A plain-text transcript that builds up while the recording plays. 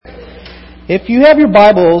If you have your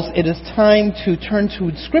Bibles, it is time to turn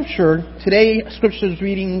to Scripture. Today's scripture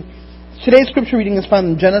reading is found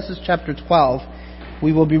in Genesis chapter 12.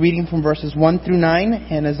 We will be reading from verses 1 through 9,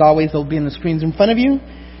 and as always, they'll be on the screens in front of you.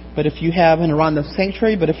 But if you have, and around the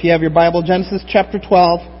sanctuary, but if you have your Bible, Genesis chapter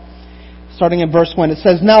 12, starting at verse 1, it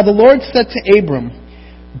says, "Now the Lord said to Abram,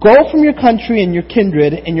 Go from your country and your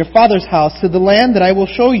kindred and your father's house to the land that I will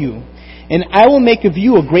show you, and I will make of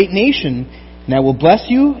you a great nation, and I will bless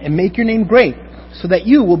you and make your name great, so that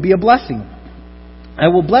you will be a blessing. I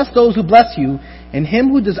will bless those who bless you, and him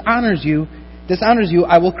who dishonors you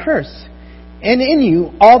I will curse. And in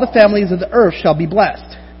you all the families of the earth shall be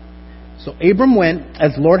blessed." So Abram went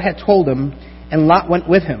as the Lord had told him, and Lot went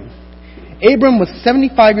with him. Abram was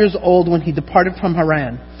 75 years old when he departed from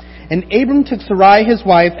Haran. And Abram took Sarai his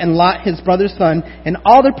wife, and Lot his brother's son, and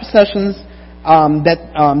all their possessions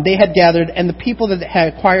that they had gathered, and the people that they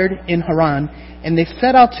had acquired in Haran, and they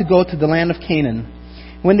set out to go to the land of Canaan.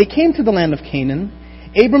 When they came to the land of Canaan,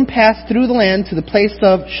 Abram passed through the land to the place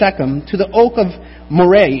of Shechem, to the oak of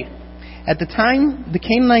Moreh. At the time, the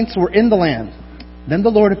Canaanites were in the land. Then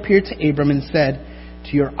the Lord appeared to Abram and said,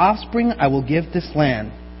 "To your offspring I will give this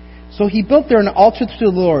land." So he built there an altar to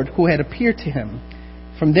the Lord who had appeared to him.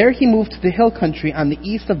 From there he moved to the hill country on the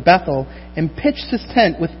east of Bethel, and pitched his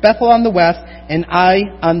tent with Bethel on the west and Ai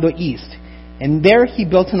on the east. And there he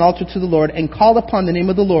built an altar to the Lord and called upon the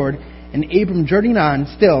name of the Lord. And Abram journeyed on,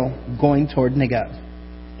 still going toward Negev.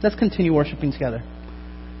 Let's continue worshiping together.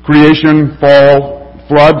 Creation, fall,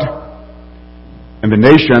 flood, and the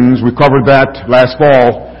nations. We covered that last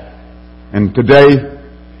fall. And today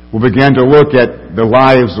we'll begin to look at the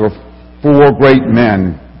lives of four great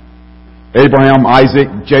men: Abraham, Isaac,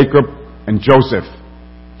 Jacob, and Joseph.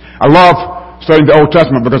 I love studying the Old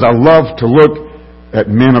Testament because I love to look at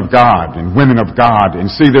men of God and women of God and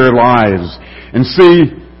see their lives and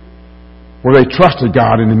see where they trusted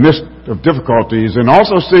God in the midst of difficulties, and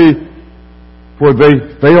also see where they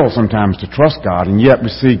fail sometimes to trust God, and yet we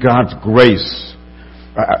see God's grace.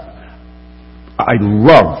 I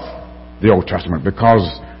love the Old Testament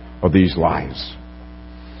because of these lives.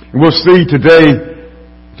 And we'll see today,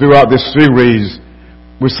 throughout this series,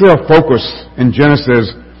 we see a focus in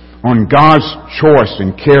Genesis on God's choice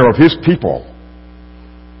and care of His people,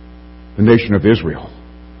 the nation of Israel.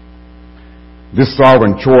 This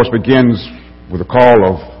sovereign choice begins with the call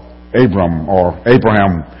of Abram, or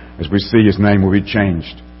Abraham, as we see his name will be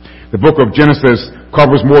changed. The book of Genesis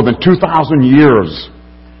covers more than 2,000 years,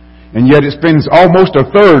 and yet it spends almost a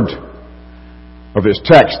third of its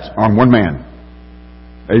text on one man,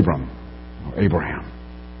 Abraham.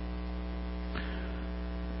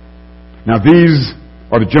 Now these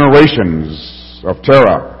are the generations of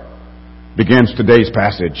Terah, begins today's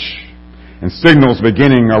passage, and signals the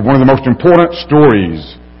beginning of one of the most important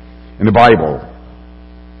stories in the Bible.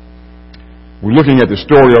 We're looking at the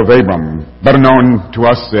story of Abram, better known to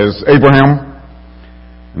us as Abraham,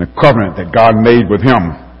 and the covenant that God made with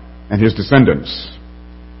him and his descendants.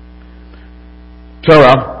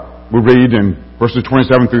 Terah, we read in verses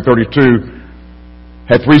 27 through 32,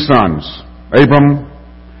 had three sons: Abram,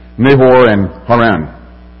 Nahor, and Haran.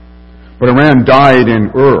 But Haran died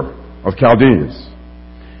in Ur of Chaldees,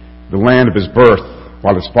 the land of his birth,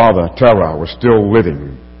 while his father Terah was still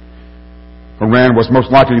living. Haran was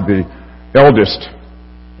most likely the eldest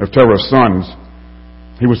of Terah's sons.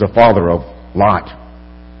 He was the father of Lot.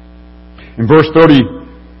 In verse 30,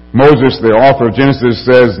 Moses, the author of Genesis,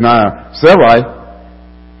 says, "Now Sarai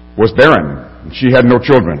was barren, and she had no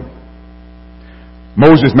children."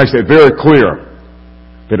 Moses makes it very clear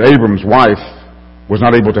that Abram's wife was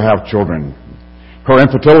not able to have children. Her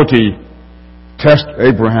infertility tests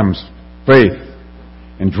Abraham's faith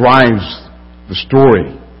and drives the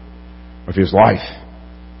story of his life.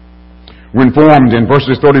 We're informed in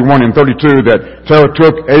verses 31 and 32 that Terah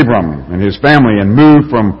took Abram and his family and moved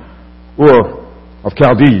from Ur of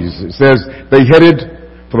Chaldees. It says they headed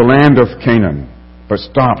for the land of Canaan, but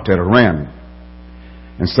stopped at Haran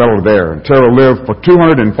and settled there. And Terah lived for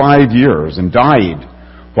 205 years and died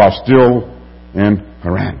while still in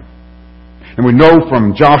Haran. And we know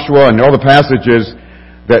from Joshua and other passages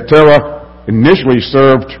that Terah initially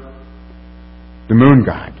served the moon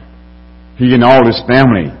god, he and all his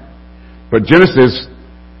family. But Genesis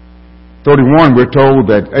 31, we're told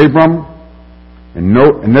that Abram and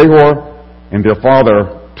Nahor and their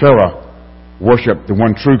father Terah worshiped the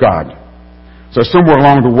one true God. So somewhere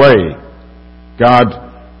along the way, God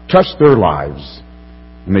touched their lives,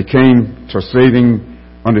 and they came to a saving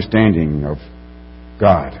understanding of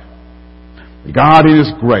God. God in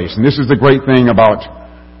His grace, and this is the great thing about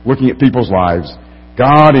looking at people's lives,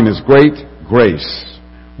 God in His great grace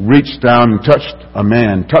reached down and touched a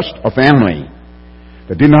man, touched a family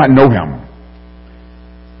that did not know him,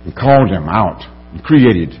 and called him out and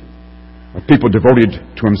created a people devoted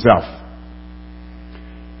to himself.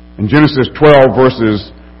 In Genesis 12,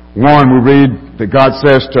 verses 1, we read that God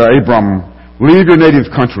says to Abram, "Leave your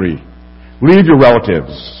native country, leave your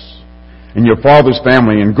relatives and your father's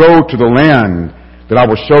family, and go to the land that I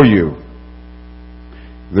will show you."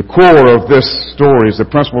 The core of this story is the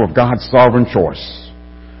principle of God's sovereign choice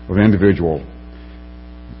of an individual.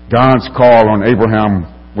 God's call on Abraham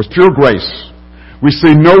was pure grace. We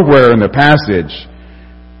see nowhere in the passage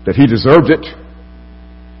that he deserved it.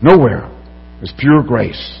 Nowhere. It's pure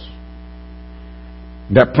grace.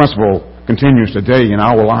 That principle continues today in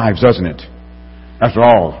our lives, doesn't it? After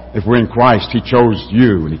all, if we're in Christ, He chose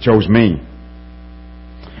you and He chose me.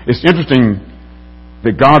 It's interesting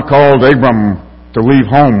that God called Abram to leave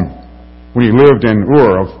home when he lived in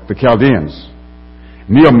Ur of the Chaldeans.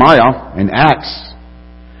 Nehemiah in Acts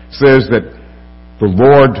says that the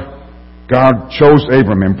Lord God chose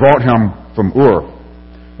Abram and brought him from Ur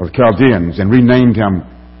of the Chaldeans and renamed him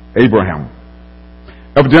Abraham.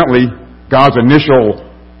 Evidently, God's initial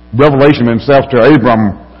revelation of Himself to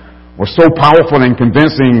Abram was so powerful and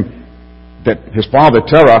convincing that his father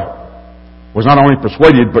Terah was not only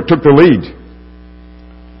persuaded but took the lead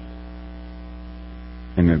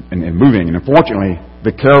in moving. And unfortunately,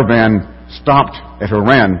 the caravan stopped at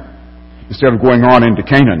Haran instead of going on into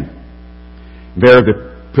Canaan. There,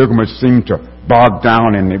 the pilgrimage seemed to bog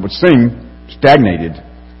down, and it would seem stagnated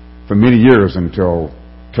for many years until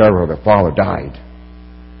Terah, their father, died.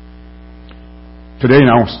 Today in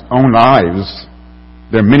our own lives,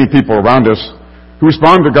 there are many people around us who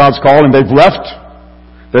respond to God's call, and they left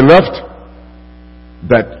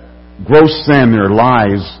that gross sin in their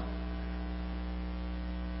lives.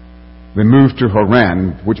 They moved to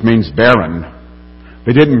Haran, which means barren.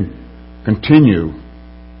 They didn't continue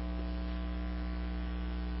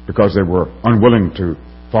because they were unwilling to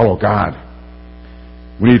follow God.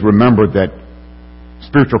 We need to remember that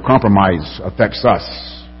spiritual compromise affects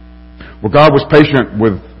us. Well, God was patient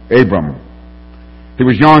with Abram. He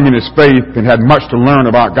was young in his faith and had much to learn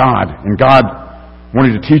about God, and God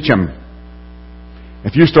wanted to teach him.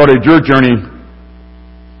 If you started your journey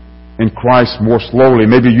in Christ more slowly,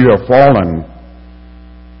 maybe you have fallen,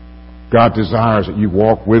 God desires that you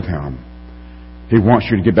walk with Him. He wants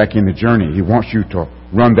you to get back in the journey. He wants you to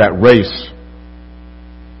run that race.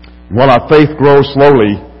 While our faith grows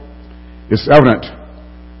slowly, it's evident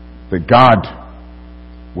that God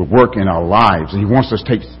will work in our lives, and He wants us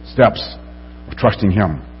to take steps of trusting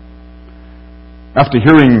Him. After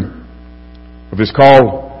hearing of His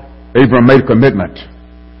call, Abram made a commitment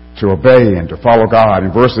to obey and to follow God.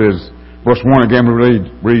 In verse 1 again we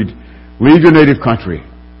read, "Leave your native country,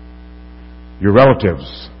 your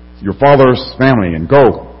relatives, your father's family, and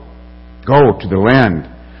go to the land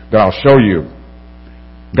that I'll show you."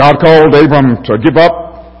 God called Abram to give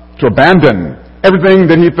up, to abandon everything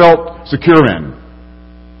that he felt secure in,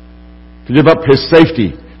 to give up his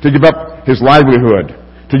safety, to give up his livelihood,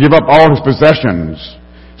 to give up all his possessions.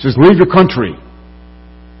 He says, "Leave your country."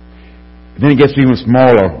 Then it gets even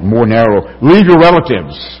smaller, more narrow. "Leave your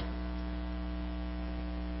relatives."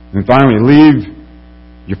 And finally, "Leave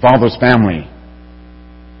your father's family."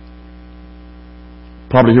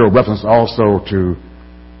 Probably hear a reference also to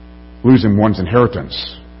losing one's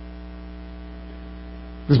inheritance.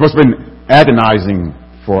 This must have been agonizing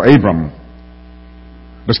for Abram.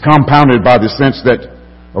 It was compounded by the sense that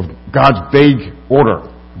of God's vague order.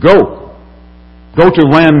 Go to the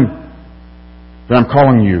land that I'm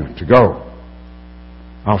calling you to go.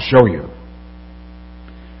 I'll show you.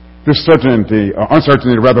 This uncertainty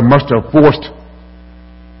must have forced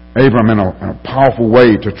Abram in a powerful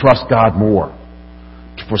way to trust God more,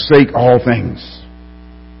 to forsake all things.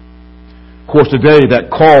 Of course, today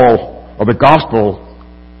that call of the gospel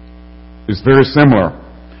is very similar.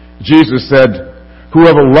 Jesus said,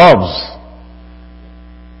 "Whoever loves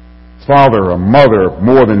father or mother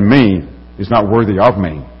more than me is not worthy of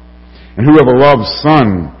me. And whoever loves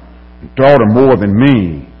son and daughter more than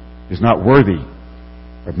me is not worthy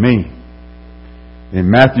of me." In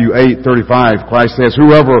Matthew 8:35, Christ says,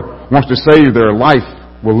 "Whoever wants to save their life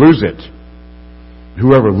will lose it.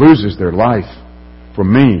 Whoever loses their life for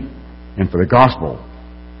me and for the gospel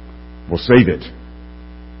will save it."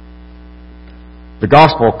 The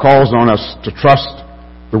gospel calls on us to trust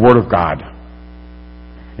the Word of God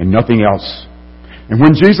and nothing else. And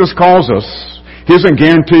when Jesus calls us, He doesn't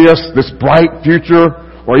guarantee us this bright future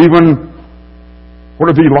or even what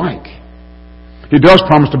it'll be like. He does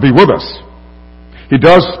promise to be with us. He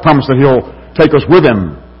does promise that He'll take us with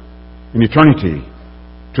Him in eternity.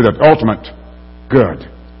 to the ultimate good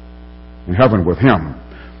in heaven with Him.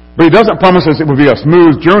 But He doesn't promise us it will be a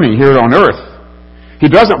smooth journey here on earth. He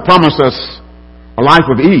doesn't promise us a life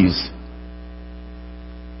of ease.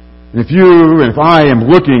 And if you and if I am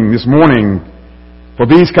looking this morning for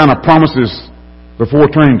these kind of promises before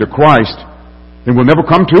turning to Christ, then we'll never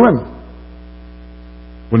come to Him.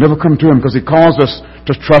 We'll never come to Him because He calls us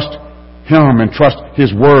to trust Him and trust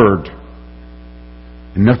His Word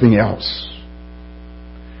and nothing else.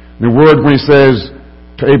 The word when He says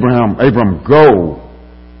to Abram, go,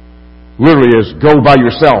 literally is go by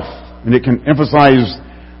yourself. And it can emphasize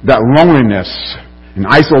that loneliness and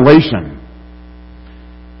isolation.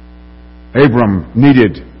 Abram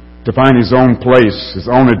needed to find his own place, his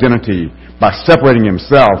own identity, by separating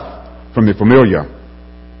himself from the familiar.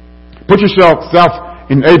 Put yourself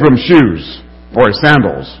in Abram's shoes or his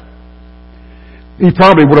sandals. He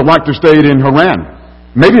probably would have liked to stay in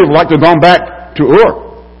Haran. Maybe he would have liked to have gone back to Ur,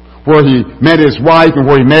 where he met his wife and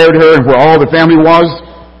where he married her and where all the family was.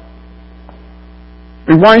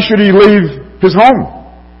 And why should he leave his home?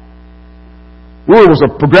 Ur was a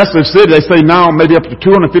progressive city. They say now maybe up to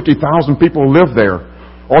 250,000 people live there.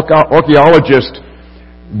 Archaeologists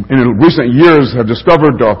in recent years have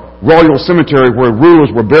discovered a royal cemetery where rulers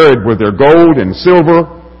were buried with their gold and silver,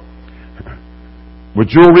 with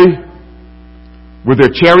jewelry, with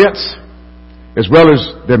their chariots, as well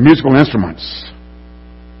as their musical instruments.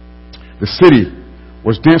 The city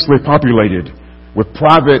was densely populated with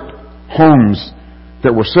private homes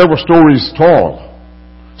that were several stories tall.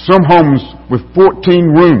 Some homes with 14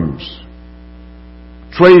 rooms.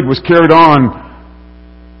 Trade was carried on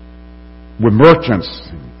with merchants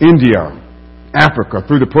in India, Africa,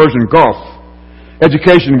 through the Persian Gulf.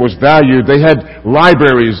 Education was valued. They had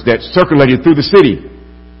libraries that circulated through the city.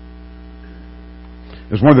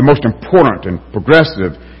 It was one of the most important and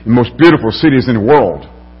progressive and most beautiful cities in the world.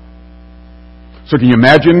 So can you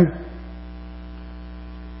imagine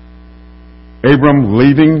Abram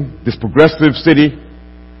leaving this progressive city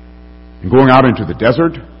and going out into the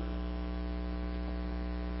desert?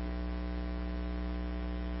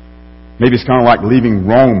 Maybe it's kind of like leaving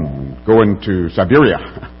Rome, going to Siberia,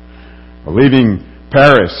 or leaving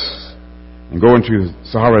Paris and going to the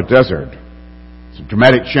Sahara Desert. It's a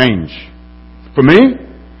dramatic change. For me,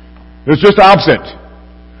 it was just the opposite.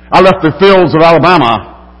 I left the fields of Alabama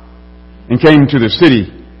and came to the city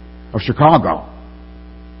of Chicago.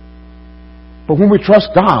 But when we trust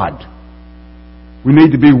God, we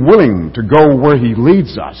need to be willing to go where He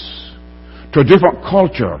leads us, to a different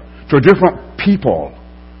culture, to a different people.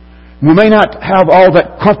 We may not have all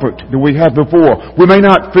that comfort that we had before. We may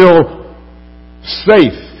not feel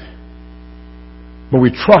safe, but we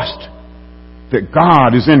trust that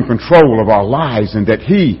God is in control of our lives and that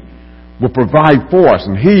He will provide for us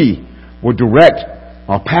and He will direct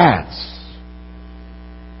our paths.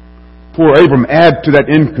 Poor Abram, add to that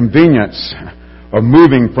inconvenience of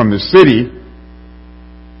moving from the city.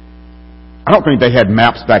 I don't think they had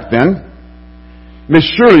maps back then. They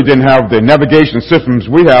surely didn't have the navigation systems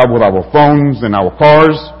we have with our phones and our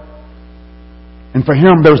cars. And for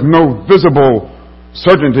him, there was no visible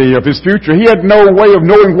certainty of his future. He had no way of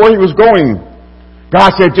knowing where he was going.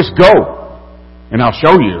 God said, just go, and I'll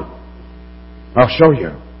show you. I'll show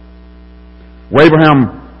you. Well,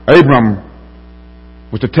 Abram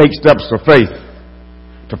was to take steps of faith,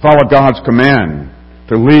 to follow God's command,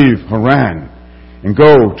 to leave Haran and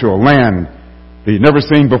go to a land that he'd never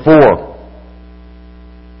seen before.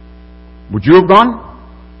 Would you have gone?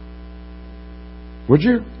 Would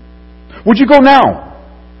you? Would you go now?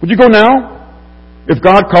 Would you go now? If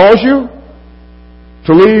God calls you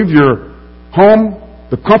to leave your home,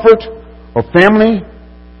 the comfort of family,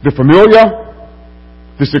 the familiar,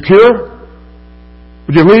 the secure,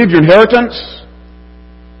 would you leave your inheritance?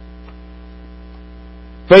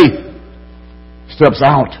 Faith steps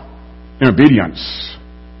out in obedience.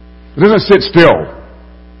 It doesn't sit still.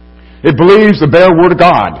 It believes the bare word of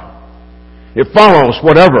God. It follows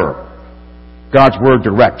whatever God's word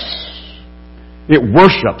directs. It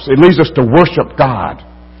worships. It leads us to worship God.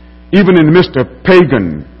 Even in the midst of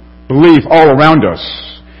pagan belief all around us.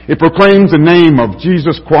 It proclaims the name of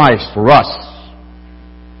Jesus Christ for us.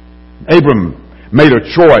 Abram made a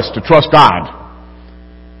choice to trust God.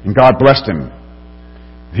 And God blessed him.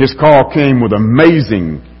 His call came with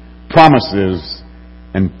amazing promises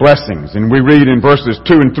and blessings. And we read in verses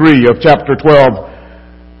 2 and 3 of chapter 12,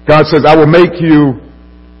 God says, I will make you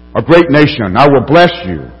a great nation. I will bless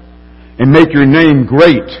you and make your name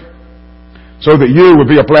great so that you will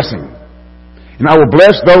be a blessing. And I will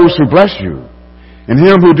bless those who bless you. And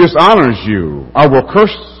him who dishonors you, I will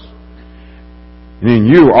curse. And in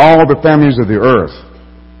you all the families of the earth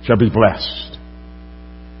shall be blessed.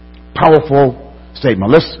 Powerful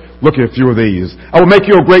statement. Let's look at a few of these. I will make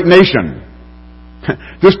you a great nation.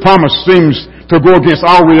 This promise seems to go against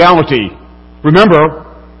our reality. Remember,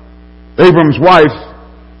 Abram's wife,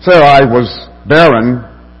 Sarai, was barren.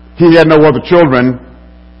 He had no other children.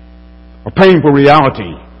 A painful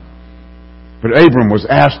reality. But Abram was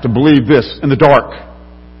asked to believe this in the dark.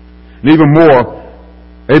 And even more,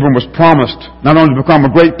 Abram was promised not only to become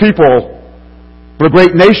a great people, but a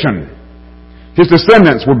great nation. His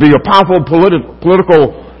descendants would be a powerful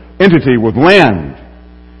political entity with land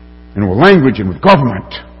and with language and with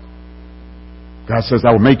government. God says,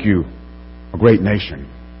 I will make you a great nation.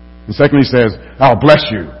 And secondly, He says, I will bless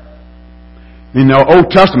you. In the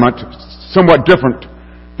Old Testament, somewhat different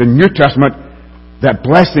than New Testament, that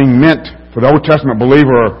blessing meant for the Old Testament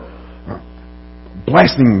believer,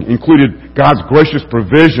 blessing included God's gracious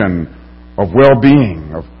provision of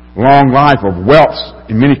well-being, of long life, of wealth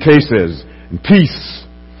in many cases, and peace,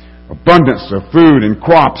 abundance of food and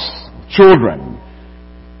crops, children,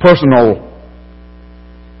 personal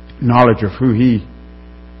knowledge of who He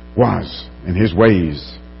was and His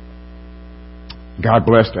ways. God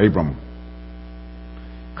blessed Abram,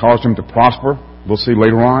 caused him to prosper. We'll see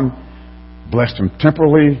later on. Blessed him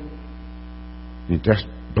temporally. He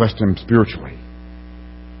blessed him spiritually.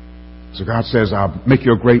 So God says, I'll make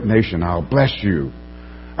you a great nation. I'll bless you.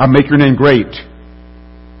 I'll make your name great.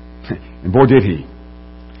 And boy, did He.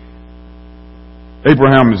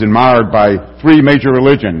 Abraham is admired by three major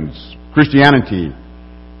religions: Christianity,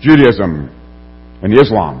 Judaism, and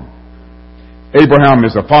Islam. Abraham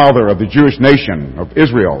is the father of the Jewish nation of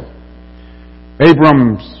Israel.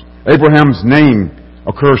 Abraham's name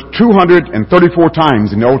occurs 234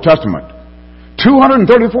 times in the Old Testament.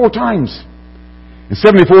 234 times. And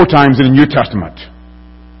 74 times in the New Testament.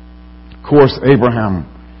 Of course, Abraham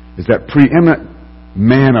is that preeminent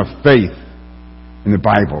man of faith in the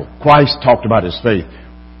Bible. Christ talked about his faith.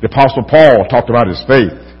 The Apostle Paul talked about his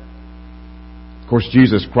faith. Of course,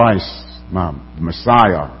 Jesus Christ, the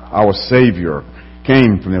Messiah, our Savior,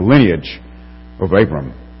 came from the lineage of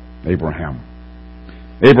Abraham.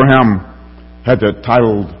 Abraham had that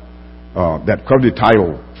coveted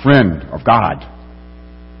title, friend of God.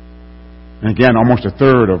 And again, almost a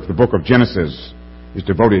third of the book of Genesis is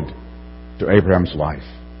devoted to Abraham's life.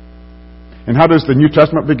 And how does the New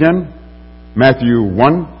Testament begin? Matthew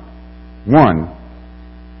 1:1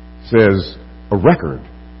 says, a record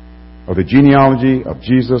of the genealogy of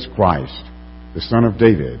Jesus Christ, the son of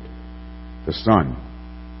David, the son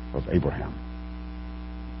of Abraham.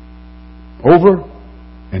 Over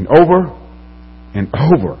and over and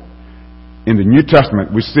over in the New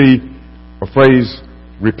Testament, we see a phrase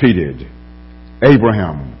repeated.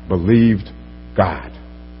 Abraham believed God.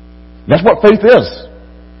 That's what faith is.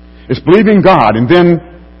 It's believing God and then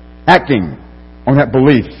acting on that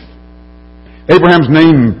belief. Abraham's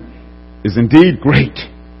name is indeed great.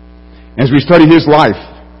 As we study his life,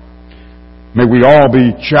 may we all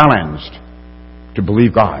be challenged to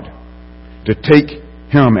believe God, to take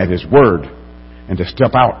Him at His word, and to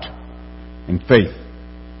step out in faith.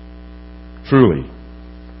 Truly,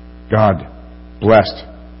 God blessed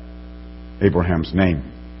Abraham's name.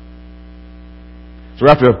 So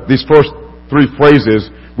after these first three phrases,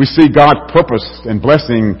 we see God's purpose in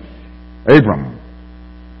blessing Abram.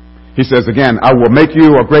 He says again, I will make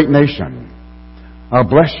you a great nation. I'll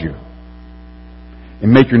bless you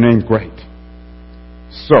and make your name great.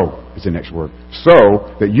 So, is the next word.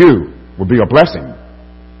 So that you will be a blessing.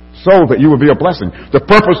 So that you will be a blessing. The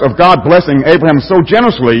purpose of God blessing Abraham so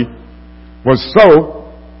generously was so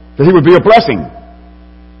that he would be a blessing.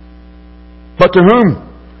 But to whom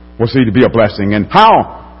was he to be a blessing? And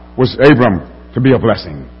how was Abram to be a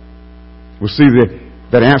blessing? We'll see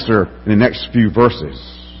that answer in the next few verses.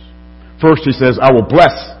 First, he says, I will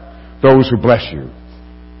bless those who bless you.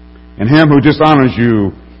 And him who dishonors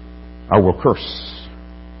you, I will curse.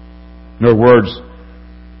 In other words,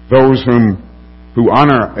 those who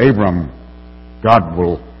honor Abram, God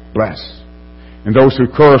will bless. And those who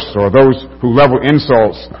curse or those who level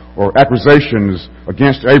insults or accusations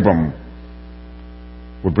against Abram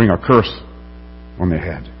will bring a curse on their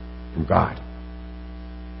head from God.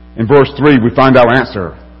 In verse 3, we find our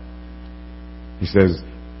answer. He says,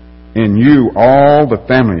 in you all the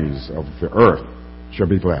families of the earth shall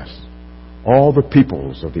be blessed. All the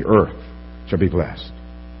peoples of the earth shall be blessed.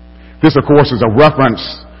 This, of course, is a reference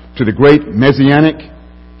to the great messianic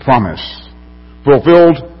promise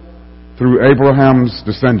fulfilled through Abraham's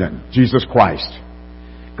descendant, Jesus Christ.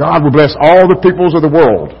 God will bless all the peoples of the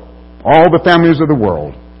world, all the families of the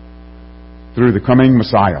world, through the coming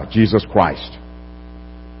Messiah, Jesus Christ.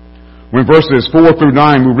 When verses 4 through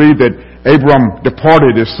 9, we read that Abram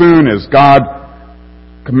departed as soon as God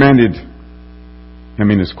commanded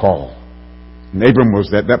him in his call. And Abram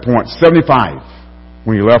was at that point 75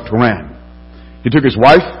 when he left Haran. He took his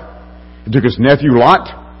wife, he took his nephew Lot,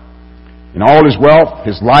 and all his wealth,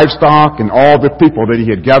 his livestock, and all the people that he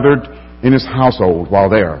had gathered in his household while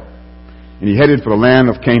there. And he headed for the land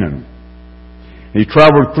of Canaan. And he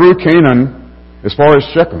traveled through Canaan as far as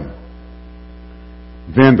Shechem.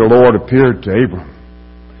 Then the Lord appeared to Abram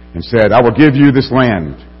and said, I will give you this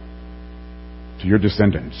land to your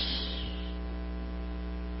descendants.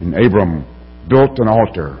 And Abram built an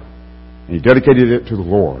altar, and he dedicated it to the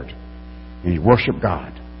Lord, and he worshiped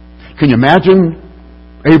God. Can you imagine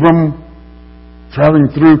Abram traveling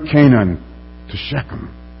through Canaan to Shechem?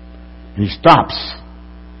 And he stops,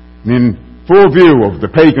 and in full view of the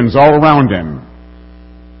pagans all around him,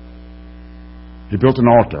 he built an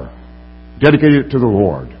altar, dedicated it to the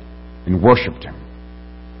Lord, and worshipped him.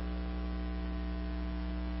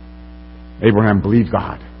 Abraham believed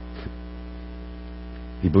God.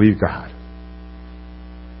 He believed God.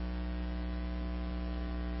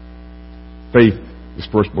 Faith is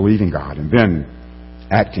first believing God and then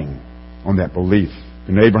acting on that belief.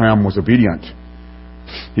 And Abraham was obedient.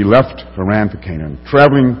 He left Haran for Canaan,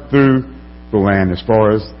 traveling through the land as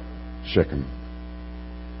far as Shechem.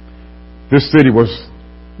 This city was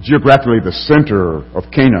geographically the center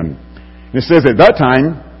of Canaan. And it says at that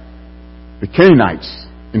time, the Canaanites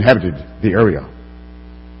inhabited the area.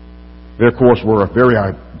 They, of course, were a very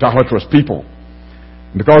idolatrous people.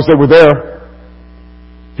 And because they were there,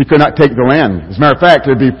 he could not take the land. As a matter of fact,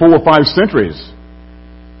 it would be 4 or 5 centuries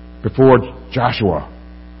before Joshua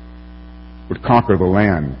would conquer the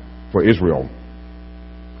land for Israel.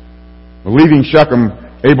 Leaving Shechem,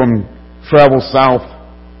 Abram traveled south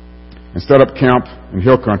and set up camp in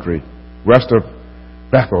hill country, west of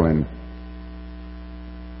Bethel and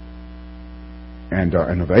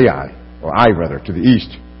of Ai, or Ai rather, to the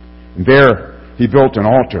east. And there he built an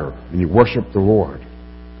altar and he worshipped the Lord.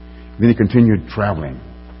 Then he continued traveling.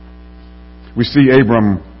 We see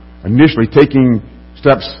Abram initially taking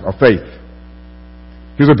steps of faith.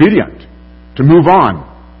 He was obedient to move on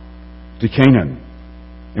to Canaan.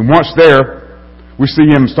 And once there, we see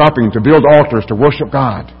him stopping to build altars to worship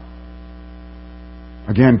God.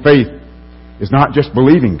 Again, faith is not just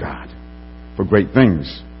believing God for great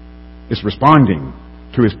things. It's responding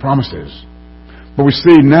to His promises. But we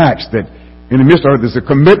see next that in the midst of it, there's a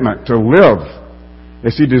commitment to live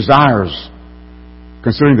as He desires,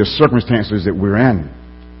 considering the circumstances that we're in,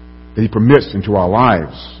 that He permits into our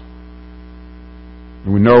lives.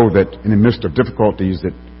 And we know that in the midst of difficulties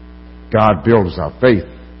that God builds our faith.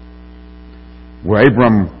 Where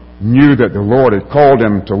Abram knew that the Lord had called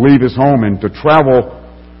him to leave his home and to travel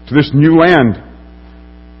to this new land.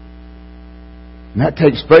 And that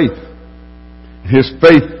takes faith. His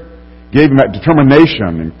faith gave him that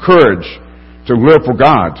determination and courage to live for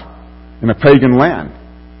God in a pagan land.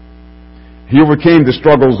 He overcame the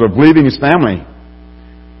struggles of leaving his family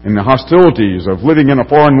and the hostilities of living in a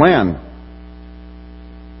foreign land.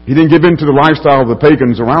 He didn't give in to the lifestyle of the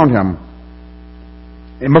pagans around him.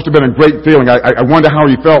 It must have been a great feeling. I wonder how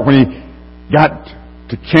he felt when he got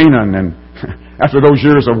to Canaan and after those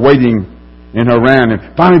years of waiting in Haran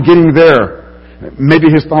and finally getting there. Maybe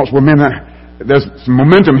his thoughts were, man, there's some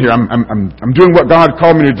momentum here. I'm doing what God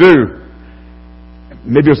called me to do.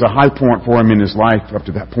 Maybe it was a high point for him in his life up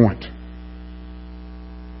to that point.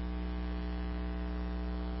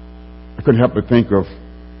 I couldn't help but think of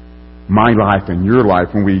my life and your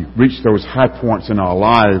life when we reach those high points in our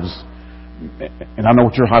lives. And I know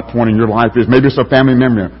what your high point in your life is. Maybe it's a family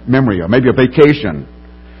memory, or maybe a vacation,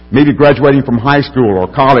 maybe graduating from high school or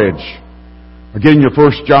college, or getting your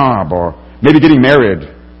first job, or maybe getting married,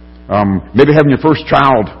 maybe having your first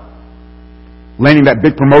child, landing that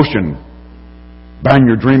big promotion, buying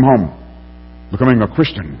your dream home, becoming a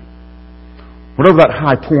Christian. Whatever that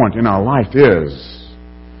high point in our life is,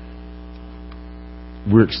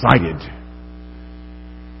 we're excited.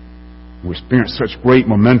 We experience such great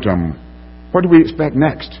momentum. What do we expect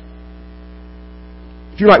next?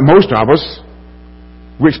 If you're like most of us,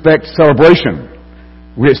 we expect celebration.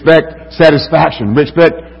 We expect satisfaction. We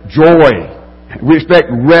expect joy. We expect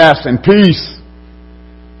rest and peace.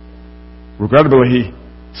 Regrettably,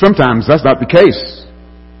 sometimes that's not the case.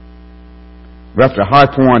 But after a high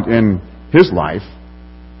point in his life,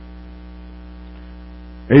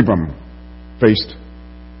 Abram faced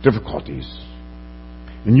difficulties.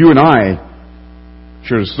 And you and I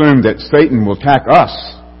should assume that Satan will attack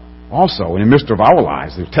us also in the midst of our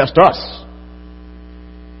lives. He'll test us.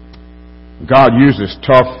 God uses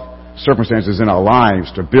tough circumstances in our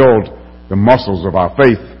lives to build the muscles of our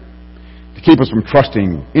faith to keep us from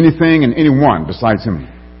trusting anything and anyone besides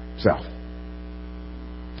Himself.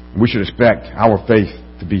 We should expect our faith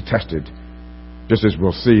to be tested, just as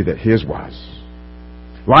we'll see that His was.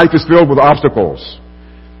 Life is filled with obstacles.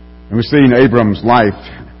 And we see in Abram's life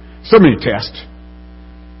so many tests.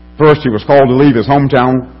 First, he was called to leave his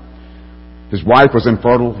hometown. His wife was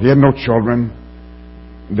infertile. He had no children.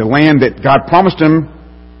 The land that God promised him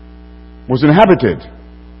was inhabited.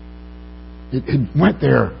 He went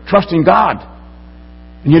there trusting God,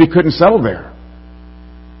 and yet he couldn't settle there.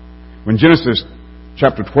 When Genesis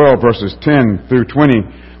chapter 12, verses 10 through 20,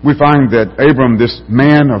 we find that Abram, this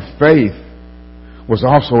man of faith, was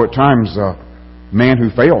also at times a man who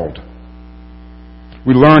failed.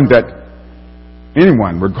 We learned that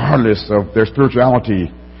anyone, regardless of their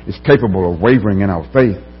spirituality, is capable of wavering in our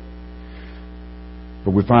faith.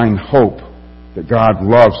 But we find hope that God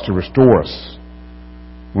loves to restore us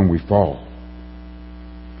when we fall.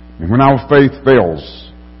 And when our faith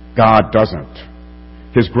fails, God doesn't.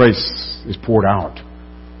 His grace is poured out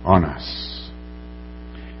on us.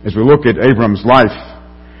 As we look at Abram's life,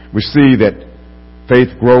 we see that faith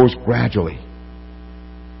grows gradually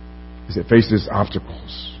as it faces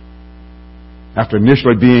obstacles. After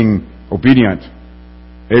initially being obedient,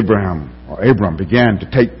 Abram began to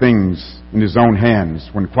take things in his own hands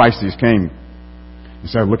when crises came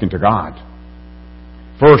instead of looking to God.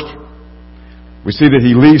 First, we see that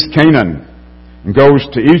he leaves Canaan and goes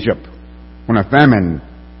to Egypt when a famine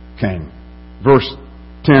came. Verse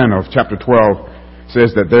 10 of chapter 12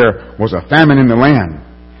 says that there was a famine in the land,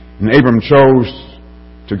 and Abram chose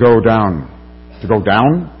to go down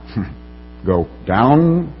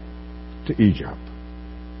to Egypt,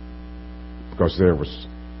 because there was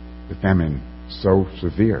the famine so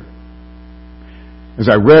severe. As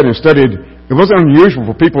I read and studied, it wasn't unusual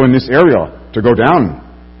for people in this area to go down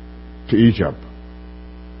to Egypt,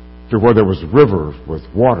 to where there was rivers with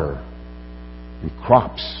water and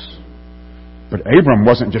crops. But Abram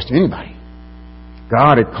wasn't just anybody.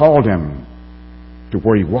 God had called him to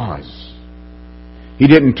where he was. He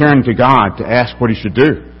didn't turn to God to ask what he should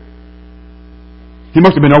do. He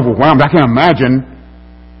must have been overwhelmed. I can imagine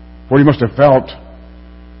what he must have felt.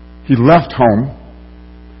 He left home.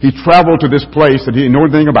 He traveled to this place that he didn't know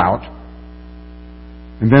anything about.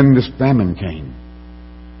 And then this famine came.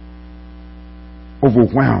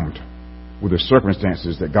 Overwhelmed with the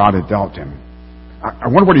circumstances that God had dealt him. I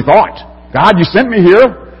wonder what he thought. God, you sent me here.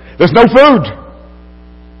 There's no food.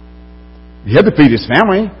 He had to feed his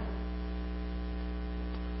family.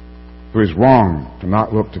 It was wrong to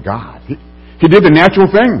not look to God. He did the natural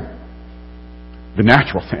thing. The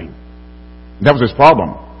natural thing. That was his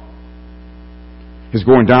problem. His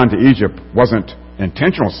going down to Egypt wasn't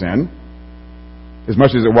intentional sin as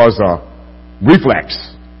much as it was a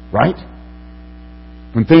reflex, right?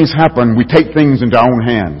 When things happen, we take things into our own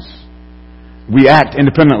hands. We act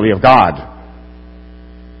independently of God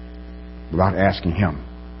without asking Him.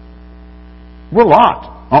 We're a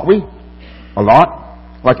lot, aren't we? A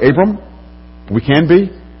lot, like Abram. We can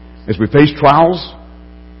be. As we face trials,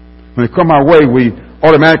 when they come our way, we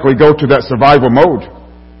automatically go to that survival mode.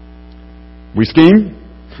 We scheme,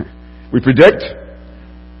 we predict,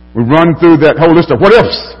 we run through that whole list of what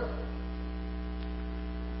ifs.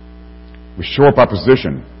 We shore up our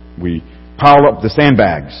position. We pile up the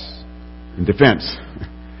sandbags in defense.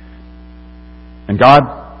 And God,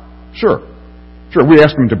 sure, we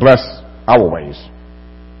ask Him to bless our ways.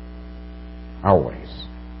 Our ways.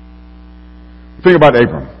 Think about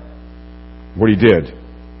Abram. What he did.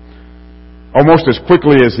 Almost as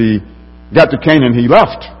quickly as he got to Canaan, he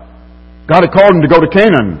left. God had called him to go to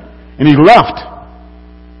Canaan, and he left.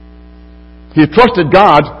 He had trusted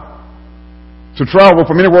God to travel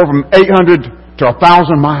from anywhere from 800 to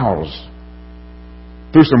 1,000 miles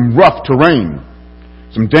through some rough terrain,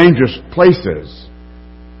 some dangerous places.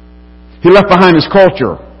 He left behind his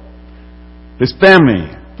culture, his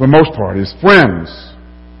family, for the most part, his friends,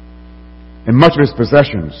 and much of his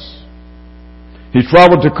possessions. He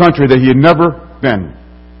traveled to a country that he had never been.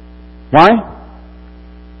 Why?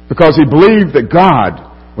 Because he believed that God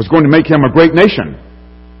was going to make him a great nation.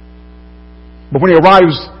 But when he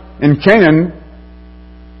arrives in Canaan,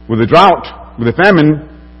 with a drought, with a famine,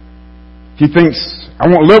 he thinks, I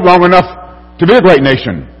won't live long enough to be a great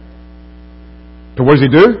nation. So what does he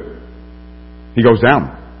do? He goes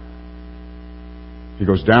down. He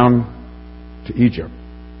goes down to Egypt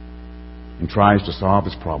and tries to solve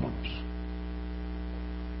his problems.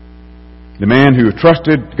 The man who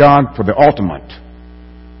trusted God for the ultimate,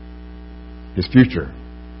 his future,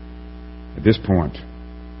 at this point,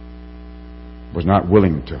 was not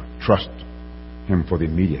willing to trust Him for the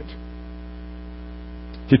immediate.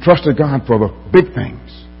 He trusted God for the big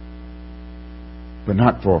things, but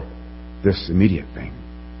not for this immediate thing.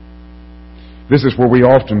 This is where we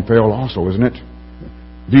often fail also, isn't it?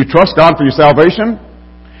 Do you trust God for your salvation?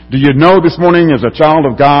 Do you know this morning as a child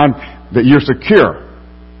of God that you're secure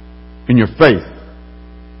in your faith?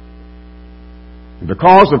 And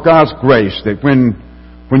because of God's grace, that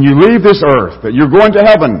when you leave this earth, that you're going to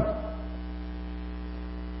heaven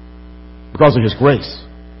because of His grace.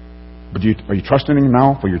 But are you trusting Him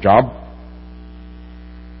now for your job?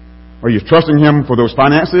 Are you trusting Him for those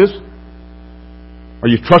finances? Are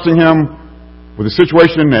you trusting Him with a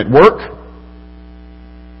situation at work?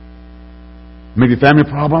 Maybe family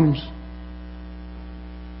problems?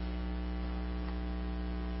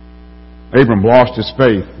 Abram lost his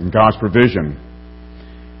faith in God's provision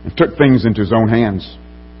and took things into his own hands.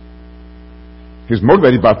 He was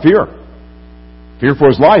motivated by fear. Fear for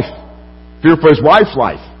his life. Fear for his wife's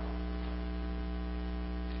life.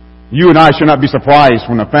 You and I should not be surprised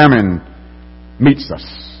when a famine meets us.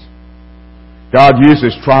 God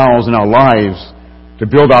uses trials in our lives to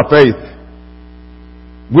build our faith.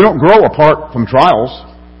 We don't grow apart from trials.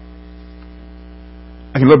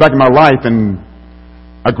 I can look back in my life, and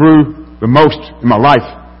I grew the most in my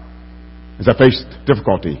life as I faced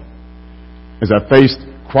difficulty, as I faced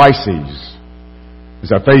crises,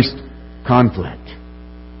 as I faced conflict.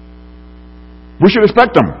 We should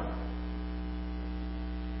expect them.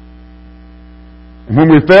 And when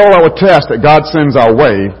we fail our test that God sends our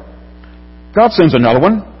way, God sends another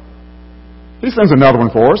one. He sends another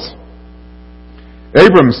one for us.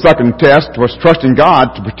 Abram's second test was trusting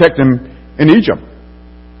God to protect him in Egypt.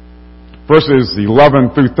 Verses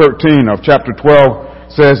 11 through 13 of chapter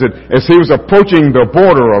 12 says that as he was approaching the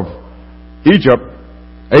border of Egypt,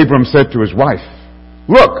 Abram said to his wife,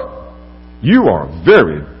 "Look, you are a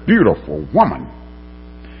very beautiful woman.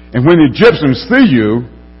 And when the Egyptians see you,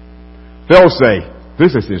 they'll say,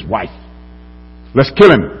 'This is his wife. Let's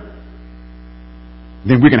kill him.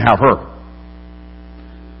 Then we can have her.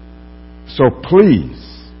 So please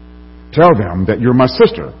tell them that you're my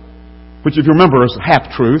sister,'" which, if you remember, is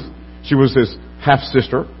half-truth. She was his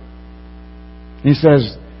half-sister. He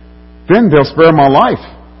says, "Then they'll spare my life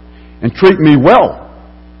and treat me well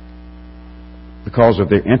because of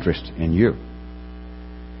their interest in you."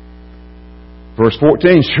 Verse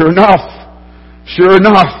 14, sure enough,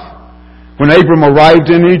 when Abram arrived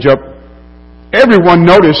in Egypt, everyone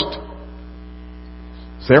noticed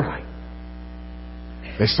Sarai.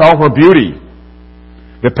 They saw her beauty.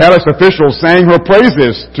 The palace officials sang her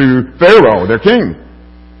praises to Pharaoh, their king.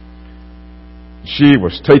 She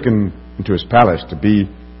was taken into his palace to be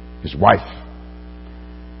his wife.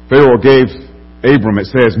 Pharaoh gave Abram, it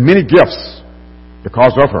says, many gifts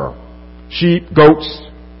because of her. Sheep, goats,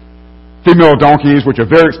 female donkeys, which are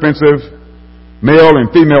very expensive, male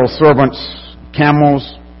and female servants,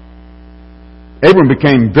 camels. Abram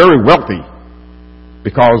became very wealthy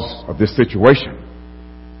because of this situation.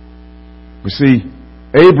 You see,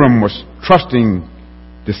 Abram was trusting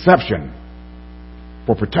deception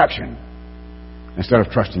for protection instead of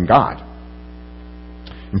trusting God.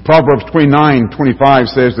 In Proverbs 29:25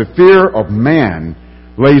 says, "The fear of man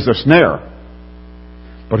lays a snare,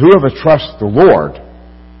 but whoever trusts the Lord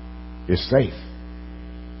is safe."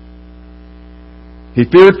 He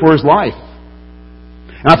feared for his life.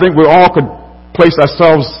 And I think we all could place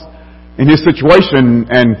ourselves in his situation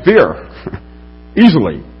and fear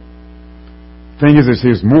easily. The thing is he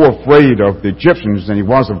was more afraid of the Egyptians than he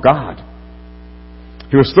was of God.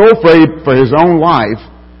 He was so afraid for his own life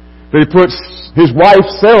that he puts his wife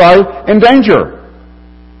Sarai in danger.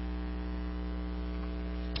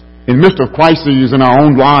 In the midst of crises in our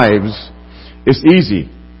own lives, it's easy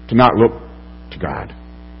to not look to God,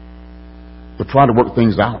 but try to work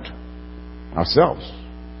things out ourselves.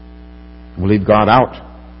 We leave God out.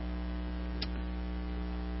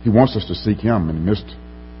 He wants us to seek Him in the midst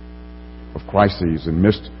of crises, in the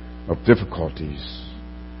midst of difficulties.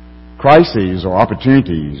 Crises are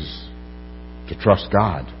opportunities to trust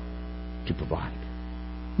God to provide.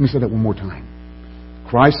 Let me say that one more time.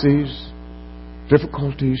 Crises,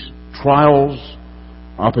 difficulties, trials,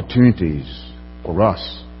 opportunities for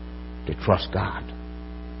us to trust God.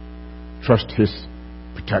 Trust His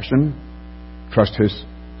protection, trust His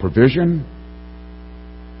provision,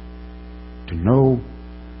 to know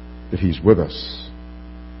that He's with us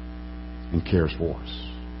and cares for us.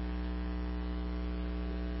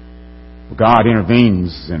 God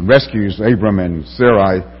intervenes and rescues Abram and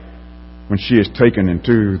Sarai when she is taken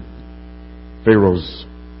into Pharaoh's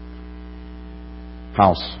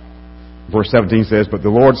house. Verse 17 says, "But the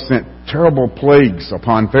Lord sent terrible plagues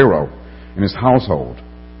upon Pharaoh and his household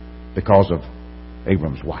because of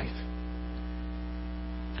Abram's wife.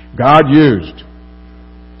 God used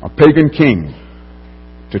a pagan king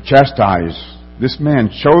to chastise this man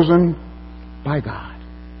chosen by God,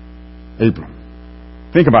 Abram.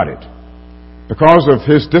 Think about it. Because of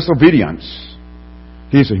his disobedience,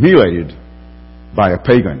 he's humiliated by a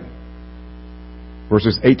pagan.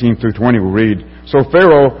 Verses 18 through 20 we read, So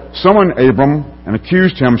Pharaoh summoned Abram and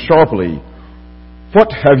accused him sharply.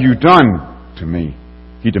 What have you done to me?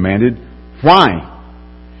 He demanded. Why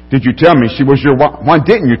did you tell me she was your wife? Why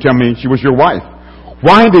didn't you tell me she was your wife?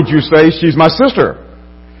 Why did you say she's my sister?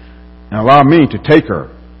 And allow me to take her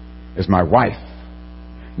as my wife.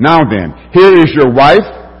 Now then, here is your wife.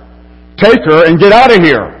 Take her and get out of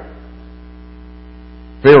here.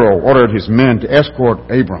 Pharaoh ordered his men to escort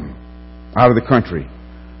Abram out of the country,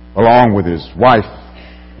 along with his wife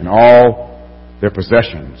and all their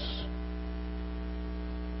possessions.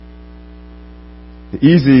 The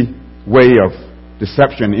easy way of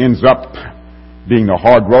deception ends up being the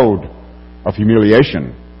hard road of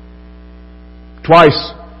humiliation.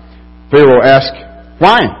 Twice, Pharaoh asked,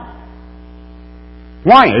 Why?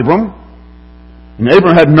 Why, Abram? And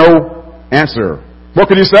Abram had no answer. What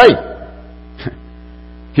could he say?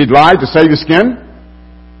 He'd lied to save his skin?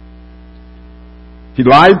 He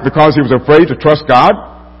lied because he was afraid to trust God?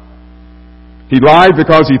 He lied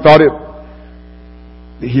because he thought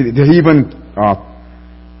he even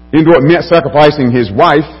into what meant sacrificing his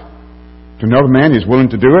wife to another man. He's willing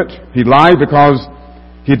to do it. He lied because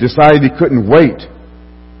he decided he couldn't wait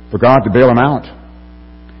for God to bail him out.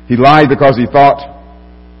 He lied because he thought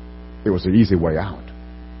it was the easy way out.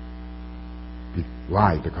 He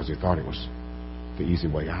lied because he thought it was the easy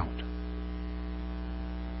way out.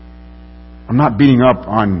 I'm not beating up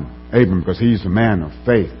on Abram because he's a man of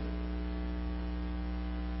faith.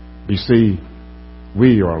 You see,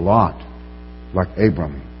 we are a lot like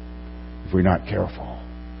Abram if we're not careful.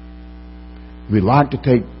 We like to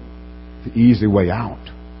take the easy way out.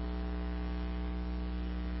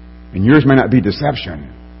 And yours may not be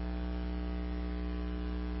deception,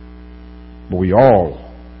 but we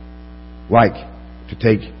all like to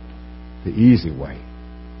take the easy way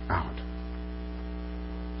out.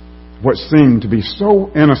 What seemed to be so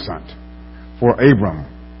innocent for Abram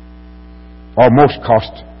almost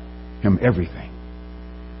cost him everything.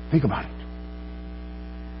 Think about it.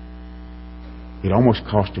 It almost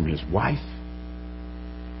cost him his wife.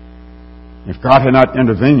 If God had not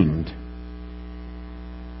intervened,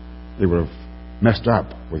 they would have messed up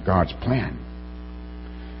with God's plan.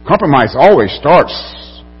 Compromise always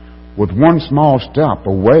starts with one small step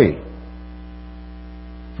away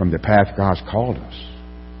from the path God's called us.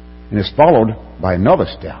 And it's followed by another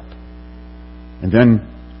step. And then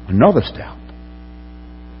another step.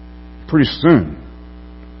 Pretty soon,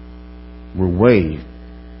 we're way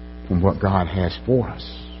from what God has for us.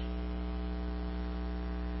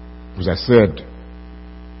 As I said,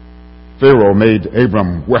 Pharaoh made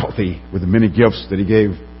Abram wealthy with the many gifts that he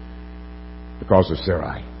gave because of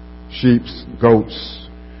Sarai. Sheep, goats,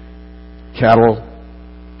 cattle,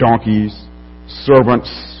 donkeys, servants,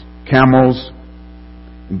 camels.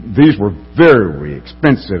 These were very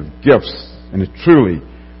expensive gifts, and it truly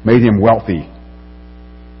made him wealthy.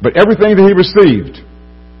 But everything that he received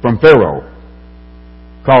from Pharaoh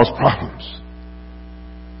caused problems.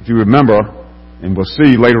 If you remember, and we'll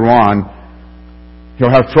see later on,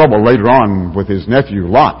 he'll have trouble later on with his nephew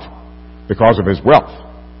Lot because of his wealth.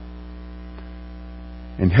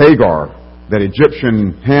 And Hagar, that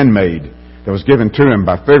Egyptian handmaid that was given to him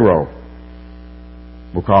by Pharaoh,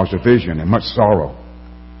 will cause division and much sorrow.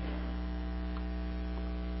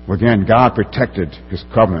 Well, again, God protected his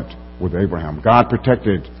covenant with Abraham. God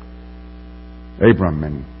protected Abram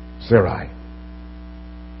and Sarai.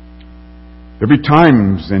 There'll be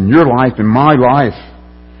times in your life, in my life,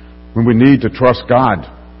 when we need to trust God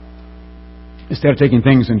instead of taking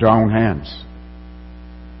things into our own hands.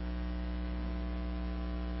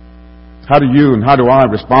 How do you and how do I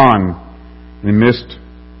respond in the midst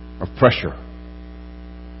of pressure?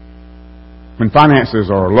 When finances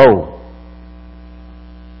are low,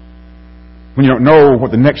 when you don't know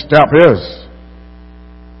what the next step is,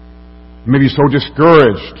 maybe you're so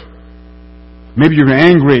discouraged, maybe you're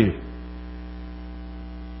angry.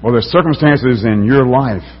 Well, there's circumstances in your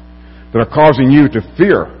life that are causing you to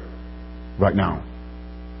fear right now.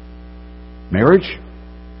 Marriage?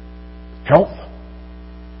 Health?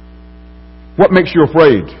 What makes you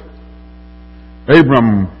afraid?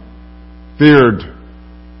 Abram feared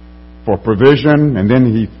for provision, and then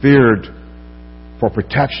he feared for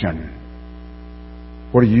protection.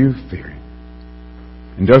 What are you fearing?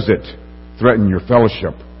 And does it threaten your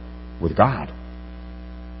fellowship with God?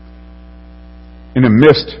 in the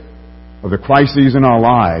midst of the crises in our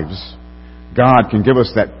lives, God can give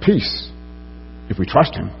us that peace if we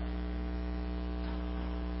trust Him.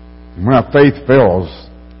 And when our faith fails,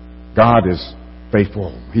 God is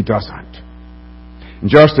faithful. He doesn't. And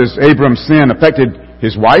just as Abram's sin affected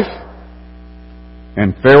his wife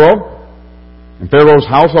and Pharaoh's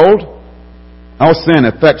household, our sin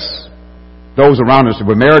affects those around us. If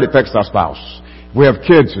we're married, it affects our spouse. If we have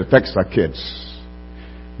kids, it affects our kids.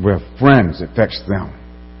 If we have friends, it affects them.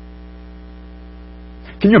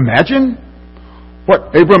 Can you imagine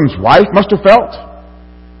what Abram's wife must have felt?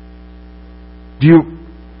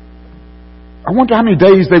 I wonder how many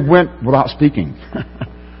days they went without speaking.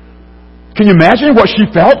 Can you imagine what she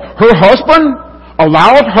felt? Her husband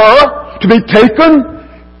allowed her to be taken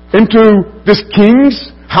into this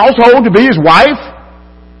king's household to be his wife?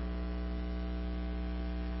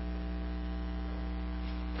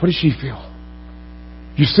 What did she feel?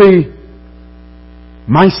 You see,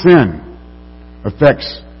 my sin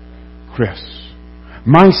affects Chris.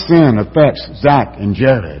 My sin affects Zach and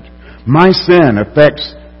Jared. My sin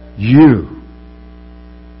affects you.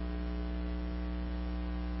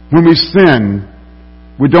 When we sin,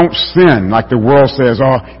 we don't sin like the world says,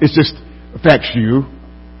 oh, it just affects you.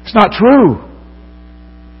 It's not true.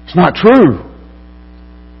 It's not true.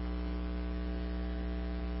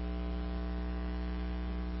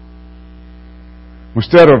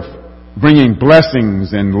 Instead of bringing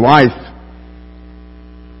blessings in life,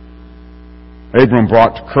 Abram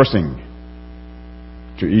brought cursing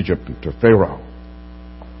to Egypt, to Pharaoh.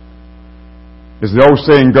 As the old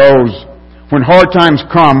saying goes, when hard times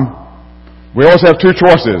come, we always have two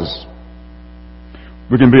choices.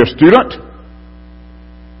 We can be a student,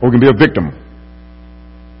 or we can be a victim.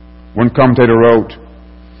 One commentator wrote,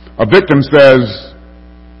 a victim says,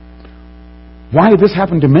 why did this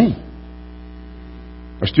happen to me?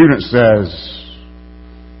 A student says,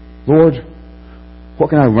 Lord, what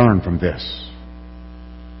can I learn from this?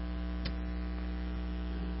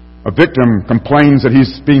 A victim complains that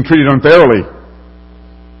he's being treated unfairly.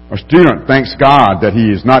 A student thanks God that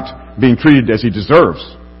he is not being treated as he deserves.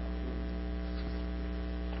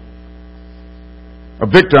 A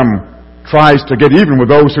victim tries to get even with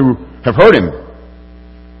those who have hurt him.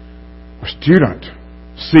 A student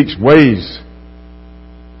seeks ways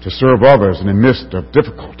to serve others in the midst of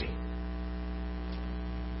difficulty.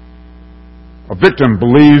 A victim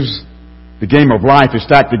believes the game of life is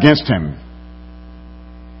stacked against him.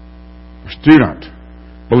 A student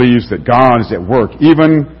believes that God is at work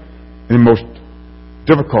even in the most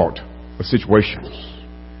difficult of situations.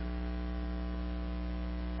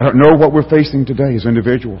 I don't know what we're facing today as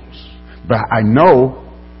individuals, but I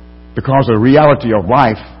know because of the reality of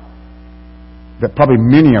life that probably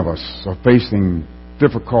many of us are facing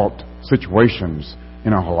difficult situations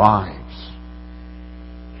in our lives.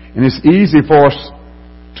 And it's easy for us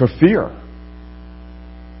to fear.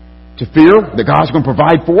 To fear that God's going to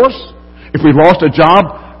provide for us. If we lost a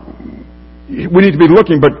job, we need to be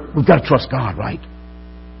looking, but we've got to trust God, right?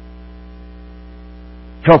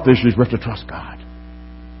 Health issues, we have to trust God.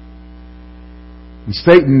 And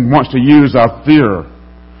Satan wants to use our fear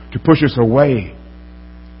to push us away.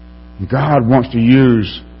 And God wants to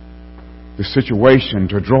use the situation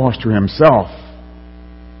to draw us to Himself.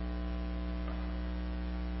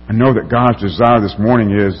 I know that God's desire this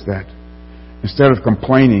morning is that instead of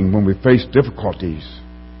complaining when we face difficulties,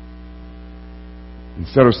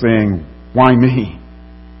 instead of saying, why me?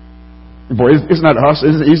 Boy, isn't that us?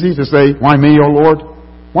 Isn't it easy to say, why me, O Lord?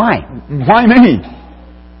 Why? Why me?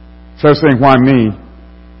 Instead of saying, why me,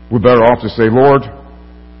 we're better off to say, Lord,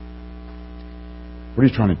 what are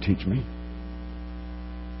you trying to teach me?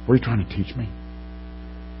 What are you trying to teach me?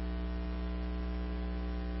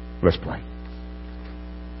 Let's pray.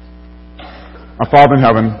 Our Father in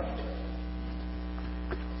heaven,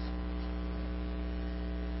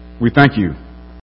 we thank you